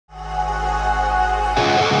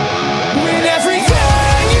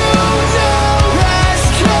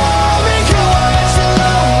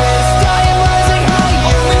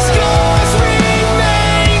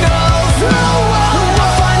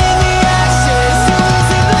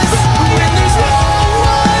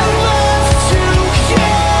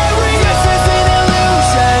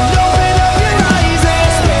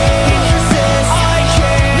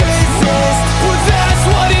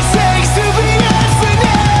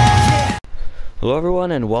Hello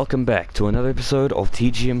everyone and welcome back to another episode of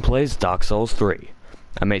TGM Plays Dark Souls 3.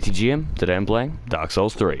 I'm MattTGM, today I'm playing Dark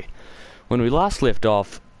Souls 3. When we last left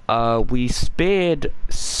off, we spared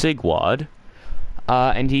Sigward,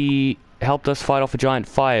 and he helped us fight off a giant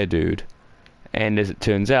fire dude. And as it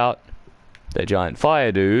turns out, that giant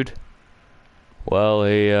fire dude, well,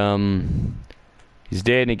 he's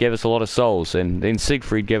dead and he gave us a lot of souls, and then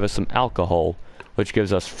Siegfried gave us some alcohol, which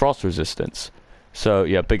gives us frost resistance. So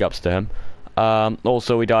yeah, big ups to him.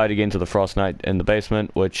 Also, we died again to the Frost Knight in the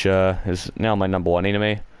basement, which is now my #1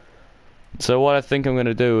 enemy. So what I think I'm going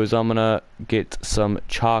to do is I'm going to get some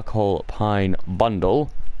charcoal pine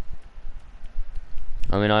bundle.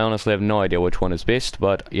 I mean, I honestly have no idea which one is best,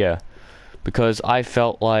 but yeah. Because I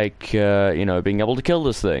felt like, you know, being able to kill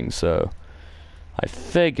this thing, so I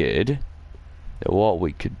figured that what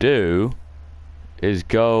we could do is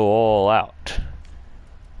go all out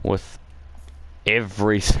with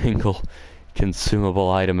every single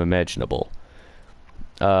consumable item imaginable.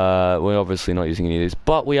 We're obviously not using any of these,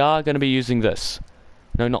 but we are going to be using this.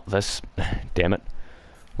 No, not this. Damn it.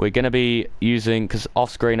 We're going to be using, because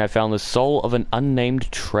off screen I found the soul of an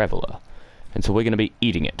unnamed traveler, and so we're going to be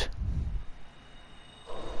eating it.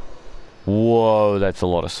 Whoa, that's a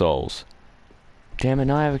lot of souls. Damn it,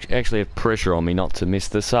 now I actually have pressure on me not to mess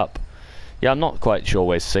this up. Yeah, I'm not quite sure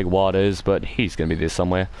where Sigward is, but he's going to be there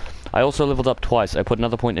somewhere. I also leveled up twice. I put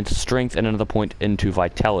another point into strength and another point into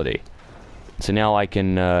vitality. So now I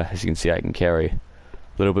can, as you can see, I can carry a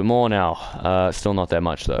little bit more now. Still not that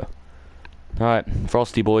much, though. Alright,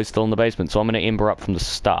 Frosty Boy's still in the basement, so I'm going to ember up from the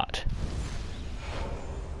start.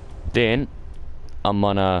 Then, I'm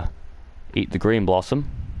going to eat the green blossom.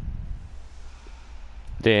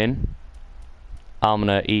 Then, I'm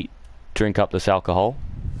going to drink up this alcohol.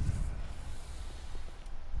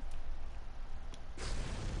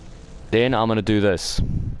 Then I'm gonna do this.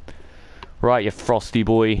 Right, you Frosty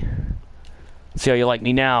Boy. See how you like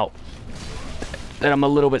me now. Then I'm a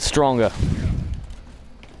little bit stronger.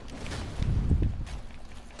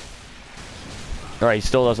 Alright, he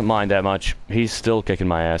still doesn't mind that much. He's still kicking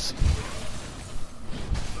my ass.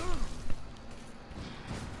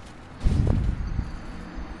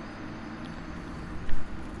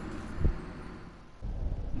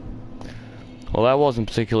 Well, that wasn't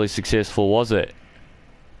particularly successful, was it?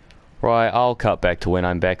 Right, I'll cut back to when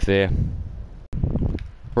I'm back there.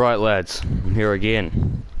 Right, lads, I'm here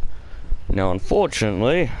again. Now,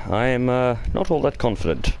 unfortunately, I am not all that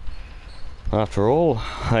confident. After all,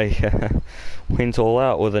 I went all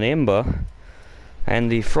out with an ember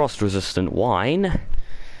and the frost-resistant wine,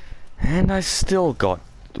 and I still got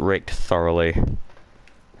wrecked thoroughly.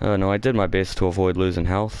 Oh no, I did my best to avoid losing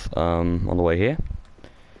health on the way here.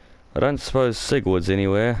 I don't suppose Sigward's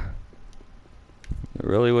anywhere. I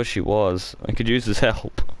really wish he was. I could use his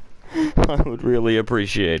help. I would really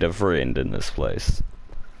appreciate a friend in this place.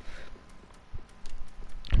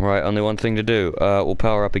 Right, only one thing to do. We'll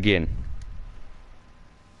power up again.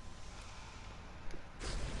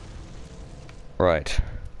 Right.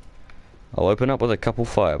 I'll open up with a couple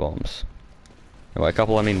firebombs. By a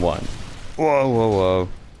couple, I mean one. Whoa, whoa, whoa.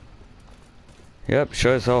 Yep,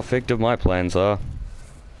 shows how effective my plans are.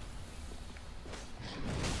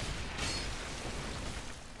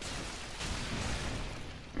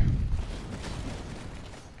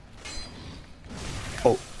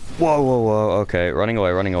 Whoa, whoa, whoa, okay, running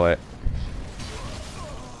away, running away.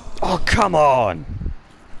 Oh, come on!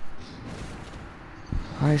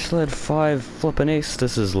 I still had 5 flippin'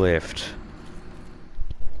 Estuses left.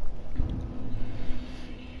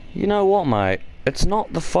 You know what, mate? It's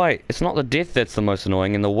not the fight, it's not the death that's the most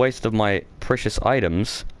annoying and the waste of my precious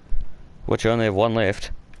items, which I only have 1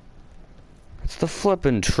 left. It's the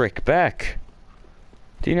flippin' trek back.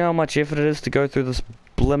 Do you know how much effort it is to go through this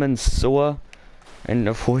blimmin' sewer? And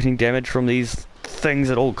avoiding damage from these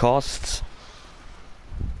things at all costs.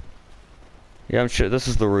 Yeah, I'm sure this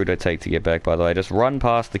is the route I take to get back, by the way. Just run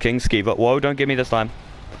past the King's Skeever. Whoa, don't get me this time.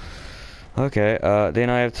 Okay,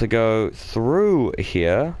 then I have to go through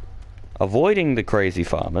here, avoiding the crazy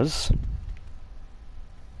farmers.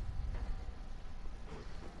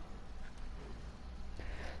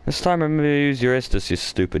 This time remember to use your Estus, you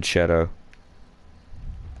stupid shadow.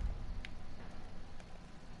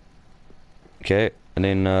 Okay, and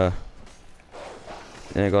then I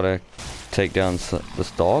gotta take down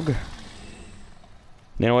this dog.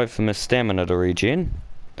 Then I wait for my stamina to regen.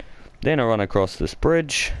 Then I run across this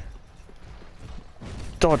bridge.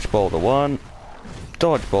 Dodge boulder 1,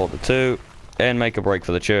 dodge boulder 2, and make a break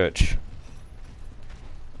for the church.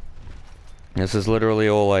 This is literally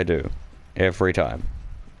all I do. Every time.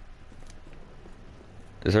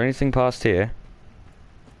 Is there anything past here?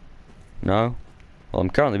 No? Well, I'm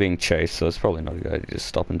currently being chased, so it's probably not a good idea to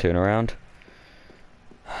stop and turn around.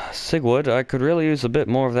 Sigurd, I could really use a bit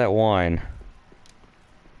more of that wine.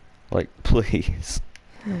 Like, please.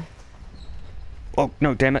 Oh,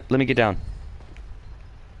 no, damn it. Let me get down.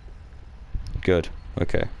 Good.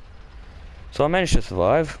 Okay. So I managed to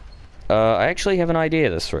survive. I actually have an idea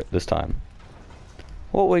this time.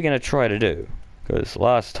 What we're going to try to do, because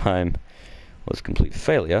last time was complete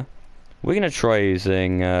failure, we're going to try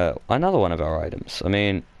using another one of our items. I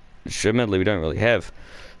mean, admittedly we don't really have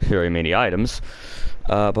very many items,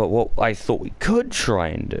 but what I thought we could try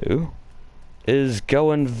and do is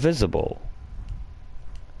go invisible.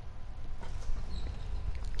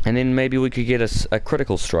 And then maybe we could get a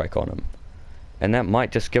critical strike on him. And that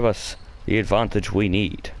might just give us the advantage we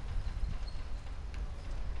need.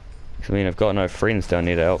 I mean, I've got no friends down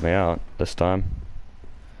here to help me out this time.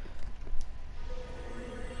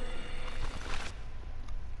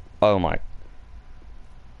 Oh my.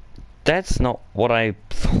 That's not what I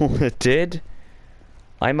thought it did.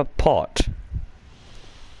 I'm a pot.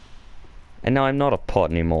 And now I'm not a pot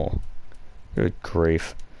anymore. Good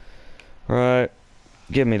grief. Right.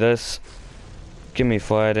 Give me this. Give me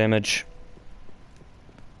fire damage.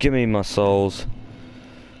 Give me my souls.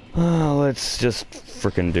 Let's just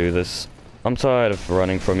frickin' do this. I'm tired of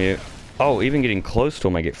running from you. Oh, even getting close to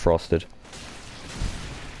him I get frosted.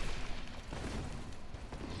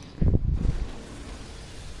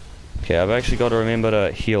 Okay, I've actually got to remember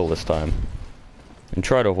to heal this time. And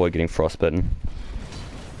try to avoid getting frostbitten.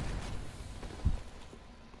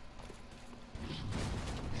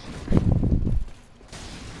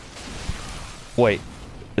 Wait,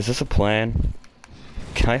 is this a plan?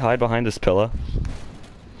 Can I hide behind this pillar?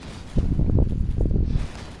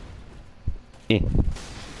 Eh.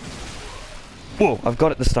 Whoa, I've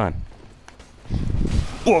got it this time.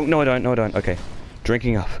 Whoa, no I don't, no I don't. Okay,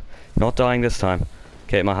 drinking up. Not dying this time.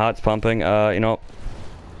 Okay, my heart's pumping. You know,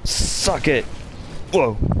 suck it.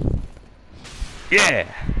 Whoa. Yeah.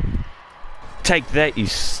 Take that, you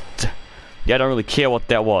yeah, I don't really care what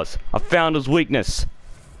that was. I found his weakness.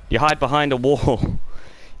 You hide behind a wall.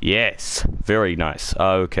 Yes. Very nice.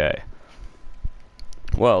 Okay.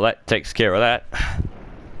 Well, that takes care of that.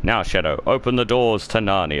 Now, Shadow, open the doors to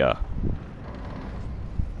Narnia.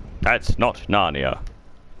 That's not Narnia.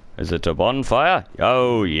 Is it a bonfire?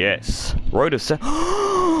 Oh, yes. Road of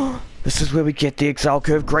This is where we get the Exile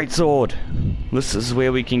Curve Greatsword. This is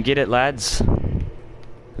where we can get it, lads.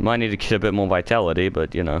 We might need to get a bit more vitality,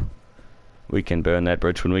 but, you know, we can burn that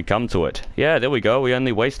bridge when we come to it. Yeah, there we go. We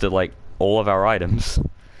only wasted, like, all of our items.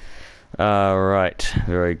 Right.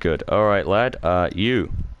 Very good. Alright, lad.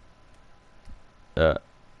 You. I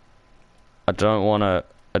don't wanna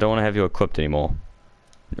have you equipped anymore.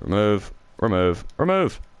 Remove. Remove.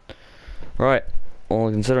 Remove! Right. Well,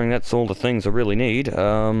 considering that's all the things I really need,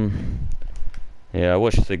 yeah, I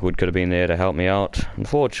wish Sigurd could have been there to help me out.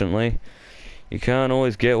 Unfortunately, you can't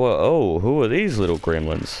always get what... Oh, who are these little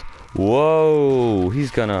gremlins? Whoa,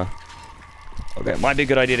 he's gonna... Okay, might be a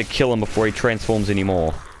good idea to kill him before he transforms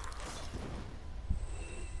anymore.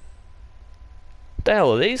 What the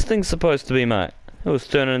hell are these things supposed to be, mate? It was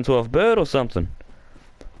turning into a bird or something.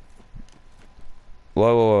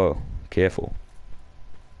 Whoa, whoa, whoa. Careful.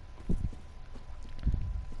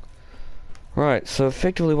 Right, so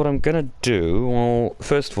effectively what I'm gonna do, well,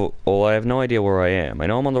 first of all, I have no idea where I am. I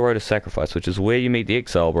know I'm on the road to sacrifice, which is where you meet the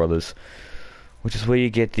Exile brothers. Which is where you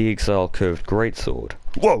get the Exile Curved Greatsword.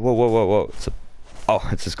 Whoa, whoa, whoa, whoa, whoa. Oh,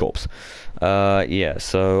 it's his corpse. Yeah,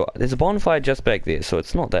 so there's a bonfire just back there, so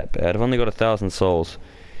it's not that bad. I've only got 1,000 souls.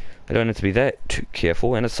 I don't have to be that too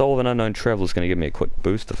careful, and a soul of an unknown traveler is going to give me a quick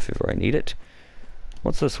boost if ever I need it.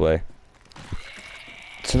 What's this way?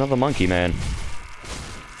 It's another monkey man.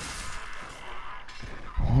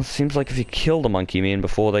 Well, it seems like if you kill the monkey man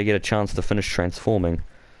before they get a chance to finish transforming,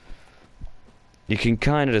 you can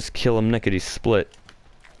kind of just kill them nickety-split.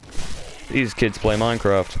 These kids play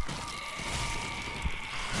Minecraft.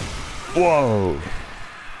 Whoa!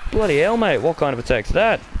 Bloody hell, mate, what kind of attack's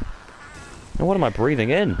that? And what am I breathing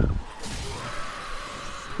in?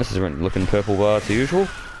 This is a looking purple bar as usual.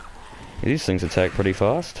 These things attack pretty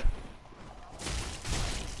fast.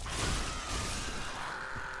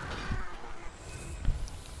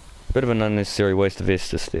 Bit of an unnecessary waste of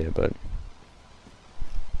Estus there, but...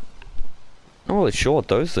 I'm not really sure what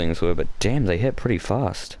those things were, but damn, they hit pretty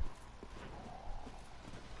fast.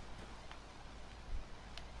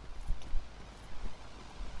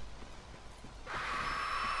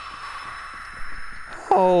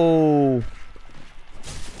 Oh!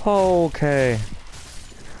 Okay.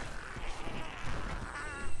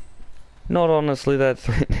 Not honestly that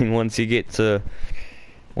threatening once you get to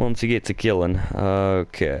Once you get to killing.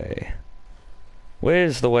 Okay.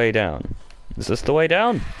 Where's the way down? Is this the way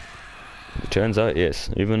down? It turns out, yes.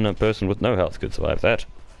 Even a person with no health could survive that.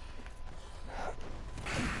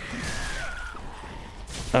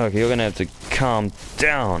 Okay, you're gonna have to calm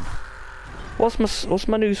down. What's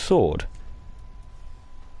my new sword?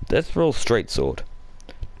 That's a real straight sword.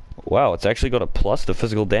 Wow, it's actually got a plus to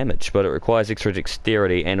physical damage, but it requires extra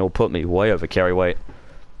dexterity and it'll put me way over carry weight.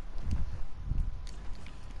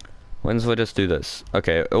 When do I just do this?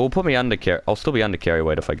 Okay, it will put me under carry. I'll still be under carry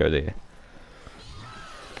weight if I go there.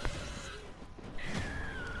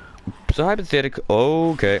 So hypothetical.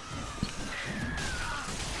 Okay.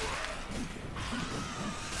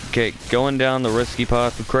 Okay, going down the risky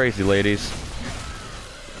path of crazy ladies.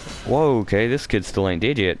 Whoa, okay, this kid still ain't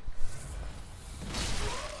dead yet.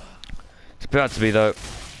 It's about to be though.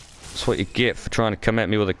 That's what you get for trying to come at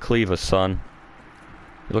me with a cleaver, son.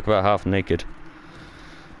 You look about half naked.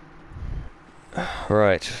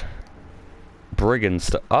 Right. Brigand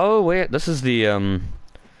oh wait, this is the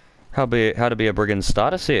how to be a brigand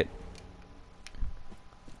starter set.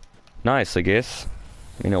 Nice, I guess.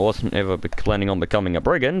 I mean, I wasn't ever planning on becoming a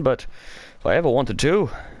brigand, but if I ever wanted to,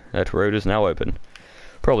 that road is now open.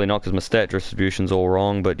 Probably not because my stat distribution's all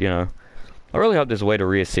wrong, but you know, I really hope there's a way to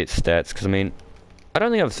reset stats, because I mean, I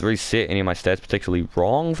don't think I've reset any of my stats particularly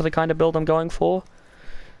wrong for the kind of build I'm going for.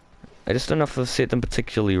 I just don't know if I've set them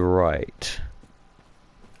particularly right.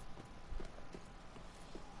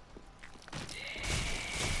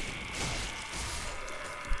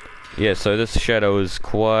 Yeah, so this shadow is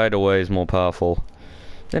quite a ways more powerful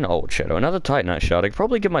than old shadow. Another Titanite shard. I could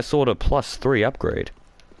probably give my sword a +3 upgrade.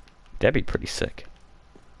 That'd be pretty sick.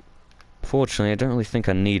 Fortunately, I don't really think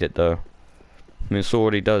I need it though. I mean, the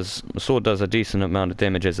sword does a decent amount of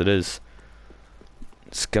damage as it is.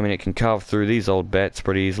 I mean, it can carve through these old bats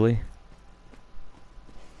pretty easily.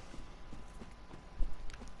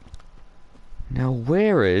 Now,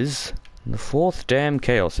 where is the 4th damn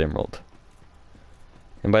Chaos Emerald?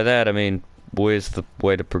 And by that, I mean, where's the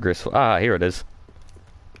way to progress? Ah, here it is.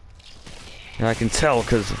 And I can tell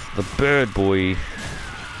because of the bird boy.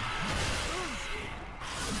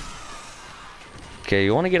 Okay,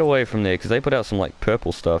 you want to get away from there because they put out some, like,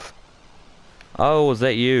 purple stuff. Oh, was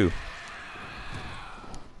that you?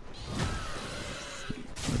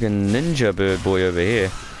 Like a ninja bird boy over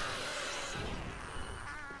here.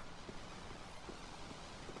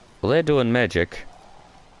 Well, they're doing magic.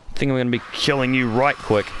 I think I'm going to be killing you right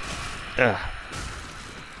quick. Ugh.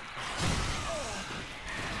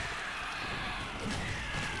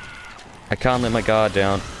 I can't let my guard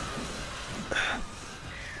down.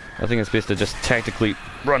 I think it's best to just tactically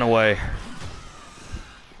run away.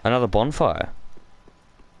 Another bonfire.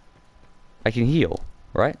 I can heal,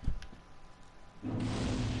 right?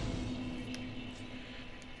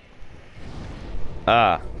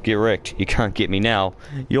 Ah, get wrecked. You can't get me now.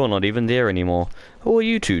 You're not even there anymore. Who are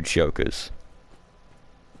you two jokers?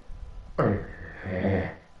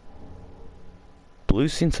 Blue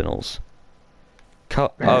Sentinels.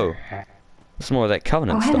 Oh. It's more of that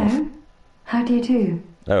Covenant hello. stuff. How do you do?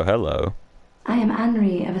 Oh, hello. I am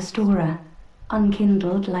Anri of Astora,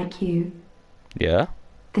 unkindled like you. Yeah?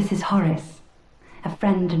 This is Horace, a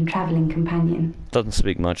friend and travelling companion. Doesn't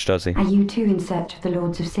speak much, does he? Are you too in search of the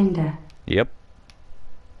Lords of Cinder? Yep.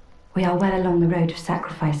 We are well along the road of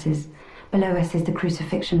sacrifices. Below us is the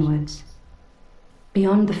Crucifixion Woods.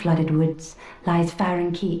 Beyond the flooded woods lies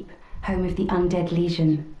Farron Keep, home of the Undead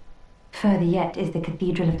Legion. Further yet is the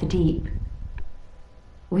Cathedral of the Deep.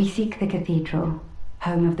 We seek the cathedral,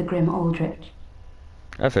 home of the Grim Aldrich.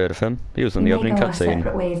 I've heard of him. He was in the opening We may go our cutscene.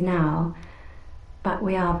 separate ways now, but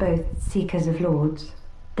we are both seekers of lords.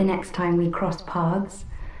 The next time we cross paths,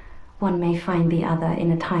 one may find the other in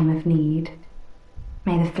a time of need.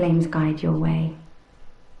 May the flames guide your way.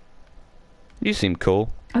 You seem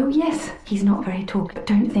cool. Oh yes, he's not very talkative, but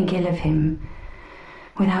don't think ill of him.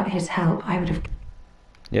 Without his help, I would have...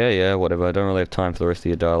 Yeah, whatever. I don't really have time for the rest of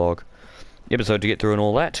your dialogue. Episode to get through and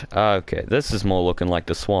all that. Okay, this is more looking like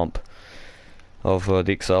the swamp of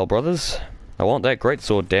the Exile Brothers. I want that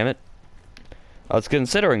greatsword, damn it. I was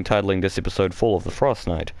considering titling this episode Fall of the Frost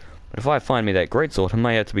Knight, but if I find me that greatsword, it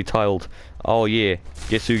may have to be titled, oh yeah,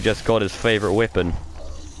 guess who just got his favourite weapon?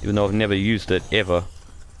 Even though I've never used it, ever.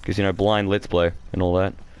 Because, you know, blind let's play and all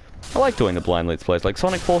that. I like doing the blind let's plays, like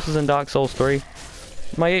Sonic Forces in Dark Souls 3.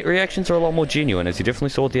 My reactions are a lot more genuine, as you definitely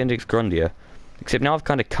saw with the Index Grundia. Except now I've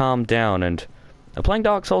kind of calmed down and I'm playing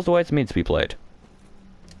Dark Souls the way it's meant to be played.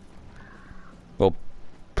 Well,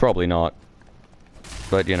 probably not.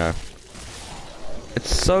 But, you know. It's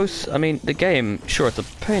so... I mean, the game, sure, it's a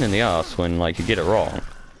pain in the ass when, like, you get it wrong.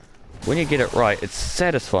 when you get it right, it's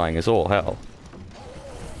satisfying as all hell.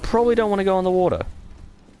 Probably don't want to go in the water.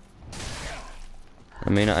 I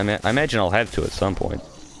mean, I imagine I'll have to at some point.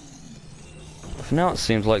 For now, it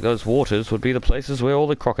seems like those waters would be the places where all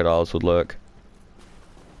the crocodiles would lurk.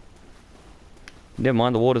 Never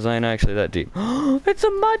mind, the waters ain't actually that deep. It's a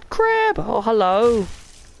mud crab! Oh, hello!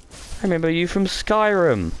 I remember you from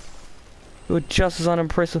Skyrim. You were just as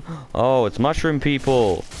unimpressive. Oh, it's mushroom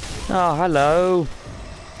people. Oh, hello.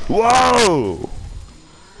 Whoa!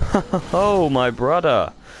 Oh, my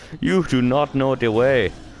brother. You do not know the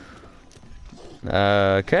way.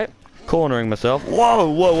 Okay. Cornering myself. Whoa,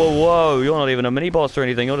 whoa, whoa, whoa. You're not even a mini-boss or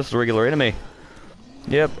anything. You're just a regular enemy.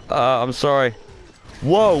 Yep, I'm sorry.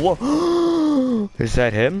 Whoa, whoa. Is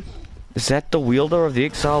that him? Is that the wielder of the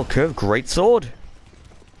Exile Curve Greatsword?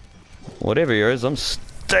 Whatever he is, I'm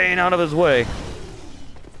staying out of his way.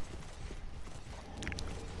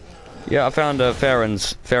 Yeah, I found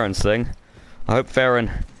Farron's thing. I hope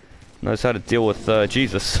Farron knows how to deal with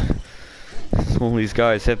Jesus. All these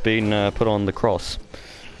guys have been put on the cross.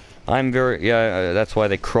 I'm very... yeah, that's why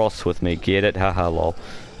they cross with me. Get it? Haha, lol.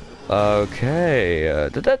 Okay,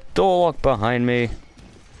 did that door lock behind me?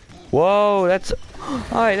 Whoa, that's...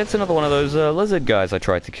 Alright, that's another one of those lizard guys I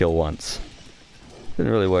tried to kill once.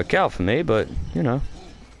 Didn't really work out for me, but, you know,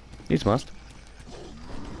 these must.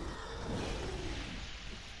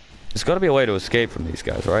 There's got to be a way to escape from these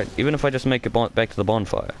guys, right? Even if I just make it back to the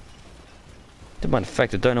bonfire. Despite the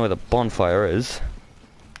fact I don't know where the bonfire is,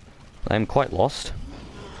 I am quite lost.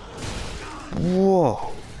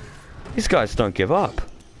 Whoa. These guys don't give up.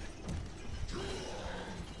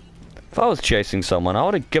 If I was chasing someone, I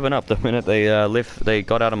would have given up the minute they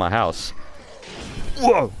got out of my house.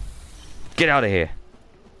 Whoa! Get out of here.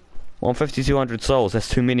 150, 200 souls, that's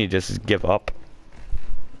too many just to give up.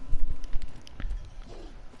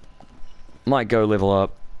 Might go level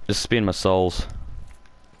up, just spend my souls.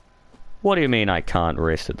 What do you mean I can't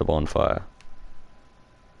rest at the bonfire?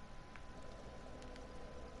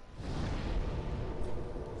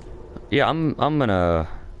 Yeah, I'm gonna...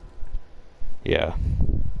 yeah.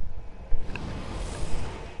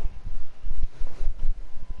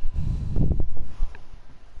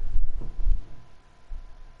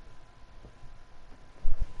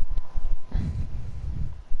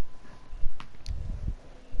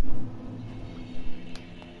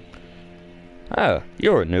 Oh,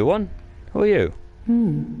 you're a new one. Who are you?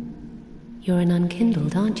 You're an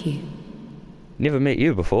unkindled, aren't you? Never met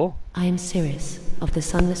you before. I am Cirrus, of the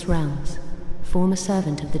Sunless Realms, former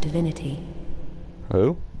servant of the divinity.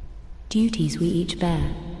 Who? Duties we each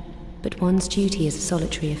bear, but one's duty is a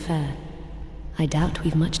solitary affair. I doubt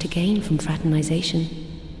we've much to gain from fraternization.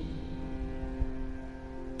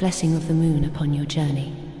 Blessing of the moon upon your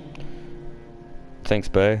journey. Thanks,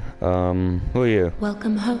 Bay. Who are you?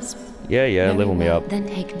 Welcome, host. Yeah, Very level me well, up. Then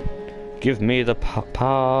take... Give me the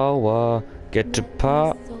power. Get to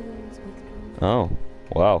power. Oh,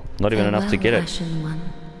 wow. Not even enough to get it.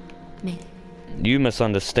 You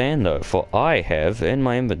misunderstand, though, for I have, in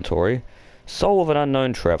my inventory, Soul of an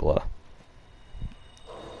Unknown Traveler.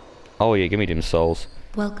 Oh yeah, give me them souls.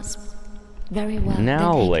 Welcome. Very well.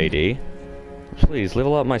 Now, then lady, please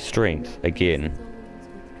level up my strength again.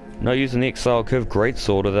 Not using the Exile Curve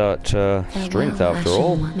Greatsword without strength, after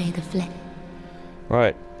all.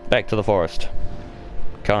 Right, back to the forest.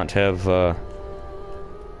 Can't have,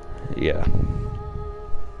 yeah.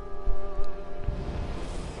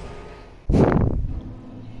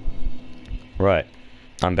 Right,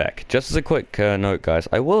 I'm back. Just as a quick note, guys,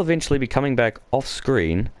 I will eventually be coming back off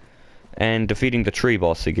screen and defeating the tree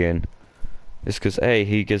boss again. Just because A,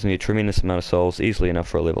 he gives me a tremendous amount of souls, easily enough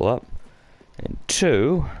for a level up. And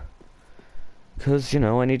 2, because, you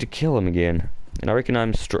know, I need to kill him again. And I reckon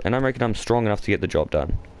I'm strong enough to get the job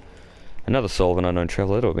done. Another Soul of an Unknown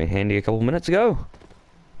Traveler, that would have been handy a couple minutes ago.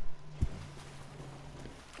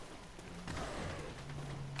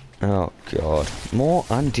 Oh god. More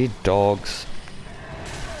undead dogs.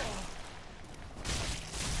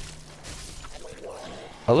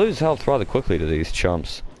 I lose health rather quickly to these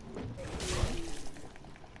chumps.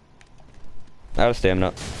 Out of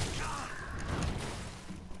stamina.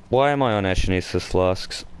 Why am I on Ashenesis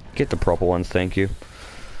flasks? Get the proper ones, thank you.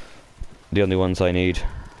 The only ones I need.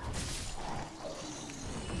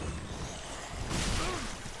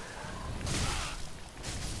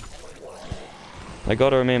 I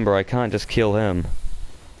gotta remember, I can't just kill him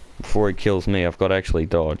before he kills me. I've got to actually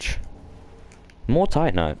dodge. More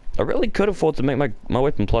Titanite. I really could afford to make my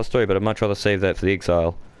weapon +3, but I'd much rather save that for the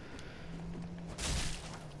exile.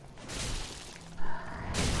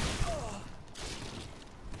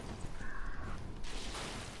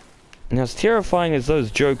 Now, as terrifying as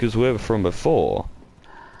those jokers were from before,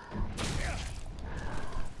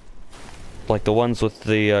 like the ones with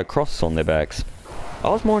the crosses on their backs, I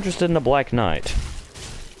was more interested in the Black Knight.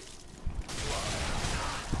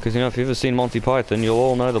 Because, you know, if you've ever seen Monty Python, you'll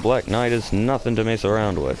all know the Black Knight is nothing to mess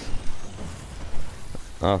around with.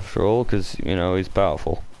 After all, because, you know, he's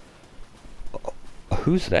powerful.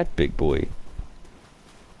 Who's that big boy?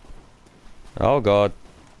 Oh god.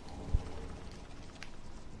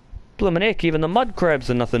 Bloomin' heck, even the mud crabs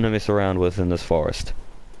are nothing to mess around with in this forest.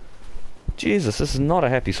 Jesus, this is not a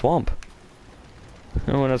happy swamp.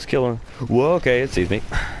 No one else killing. Whoa, okay, it sees me.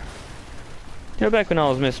 You know, back when I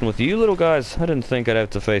was messing with you little guys, I didn't think I'd have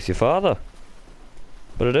to face your father.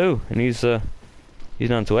 But I do, and he's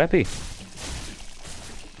none too happy.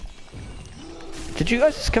 Did you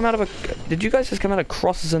guys just come out of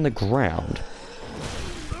crosses in the ground?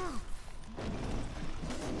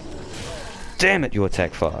 Damn it, you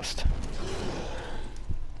attack fast.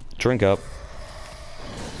 Drink up.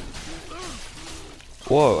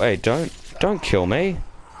 Whoa, hey, don't kill me.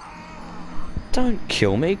 Don't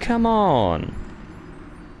kill me, come on.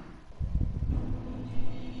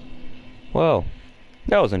 Well,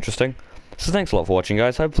 that was interesting. So thanks a lot for watching,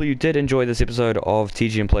 guys. Hopefully you did enjoy this episode of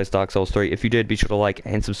TGM Plays Dark Souls 3. If you did, be sure to like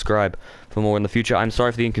and subscribe for more in the future. I'm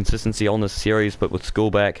sorry for the inconsistency on this series, but with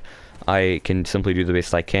school back, I can simply do the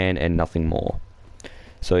best I can and nothing more.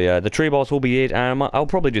 So yeah, the tree boss will be it. I'll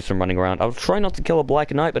probably do some running around. I'll try not to kill a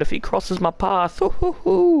Black Knight, but if he crosses my path,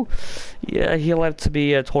 yeah, he'll have to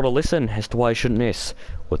be taught a lesson as to why I shouldn't mess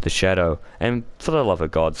with the shadow. And for the love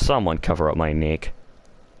of God, someone cover up my neck.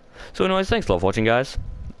 So anyways, thanks a lot for watching, guys,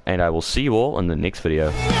 and I will see you all in the next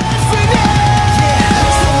video.